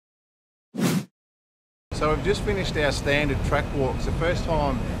So we've just finished our standard track walk. It's the first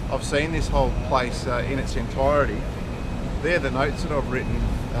time I've seen this whole place in its entirety. They're the notes that I've written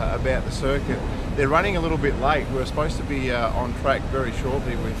about the circuit. They're running a little bit late. We were supposed to be on track very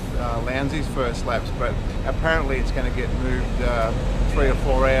shortly with Lowndes' first laps, but apparently it's going to get moved 3 or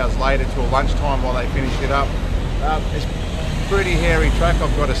 4 hours later to a lunchtime while they finish it up. It's a pretty hairy track,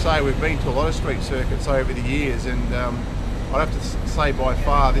 I've got to say. We've been to a lot of street circuits over the years, and I'd have to say by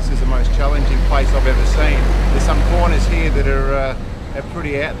far this is the most challenging place I've ever seen. There's some corners here that are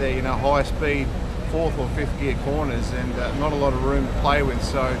pretty out there, you know, high speed 4th or 5th gear corners, and not a lot of room to play with.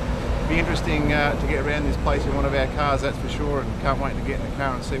 So it'll be interesting to get around this place in one of our cars, that's for sure, and can't wait to get in the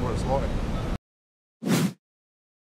car and see what it's like.